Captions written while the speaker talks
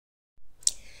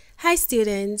Hi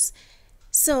students!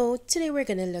 So today we're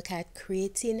going to look at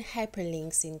creating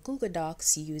hyperlinks in Google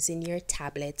Docs using your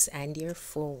tablets and your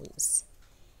phones.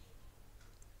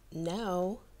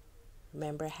 Now,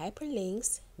 remember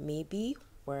hyperlinks may be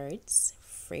words,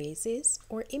 phrases,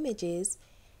 or images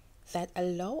that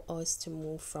allow us to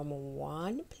move from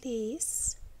one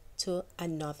place to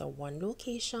another, one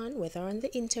location, whether on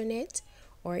the internet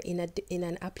or in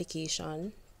an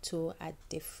application to a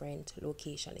different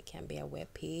location. It can be a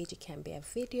web page, it can be a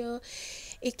video,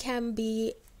 it can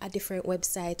be a different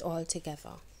website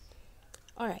altogether.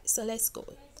 All right, so let's go.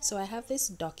 So I have this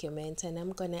document and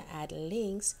I'm gonna add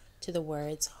links to the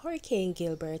words Hurricane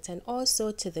Gilbert and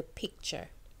also to the picture.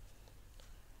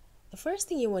 The first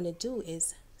thing you want to do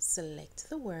is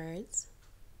select the words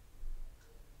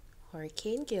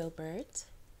Hurricane Gilbert,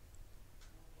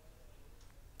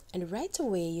 and right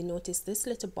away you notice this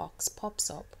little box pops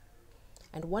up,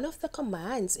 and one of the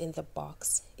commands in the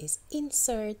box is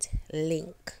insert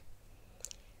link.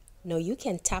 Now you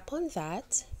can tap on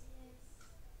that.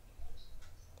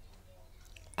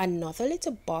 Another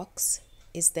little box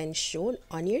is then shown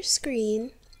on your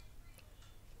screen,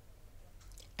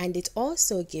 and it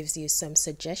also gives you some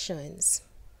suggestions.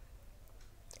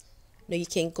 Now you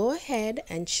can go ahead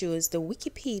and choose the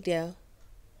Wikipedia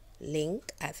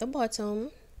link at the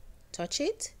bottom, touch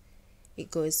it, it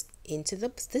goes into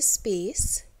the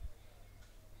space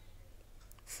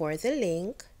for the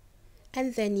link,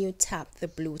 and then you tap the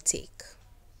blue tick.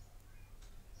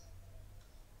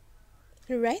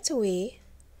 And right away,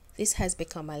 this has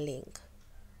become a link.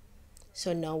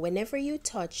 So now whenever you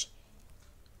touch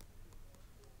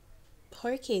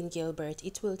Hurricane Gilbert,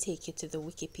 it will take you to the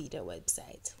Wikipedia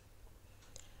website.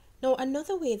 Now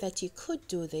another way that you could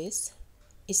do this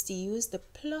is to use the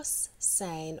plus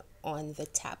sign on the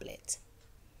tablet.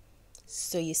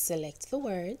 So you select the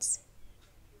words,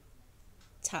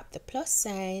 tap the plus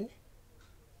sign,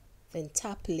 then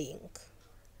tap link.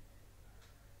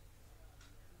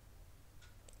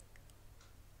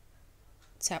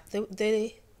 Tap the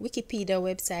Wikipedia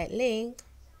website link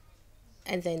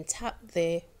and then tap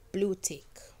the blue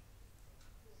tick.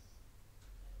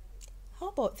 How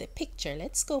about the picture?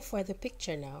 Let's go for the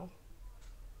picture now.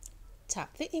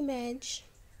 Tap the image,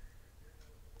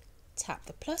 tap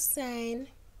the plus sign,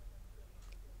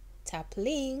 tap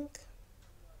link,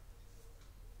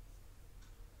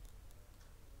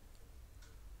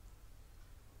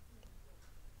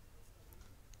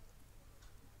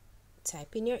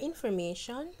 type in your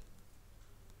information,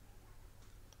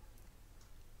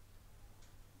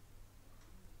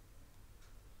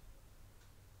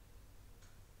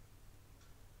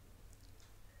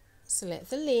 select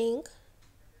the link,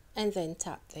 and then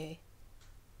tap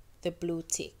the blue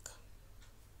tick.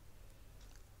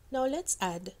 Now let's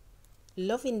add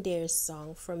Loving Dare's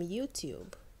song from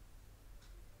YouTube.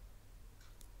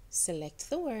 Select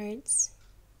the words,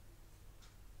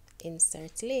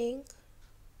 insert link,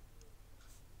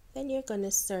 then you're going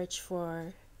to search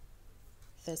for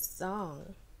the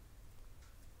song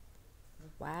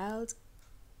Wild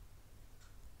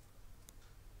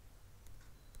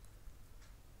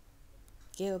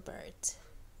Gilbert,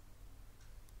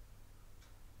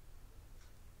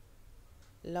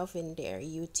 Loving Dare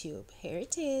YouTube. Here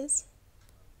it is.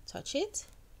 Touch it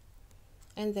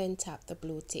and then tap the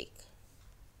blue tick.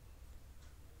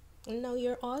 And now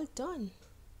you're all done.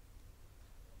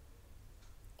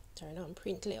 Turn on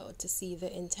print layout to see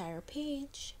the entire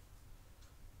page.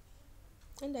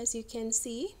 And as you can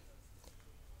see,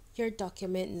 your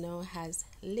document now has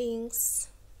links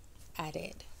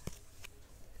added.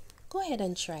 Go ahead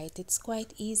and try it. It's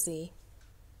quite easy.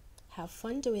 Have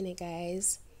fun doing it,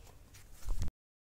 guys.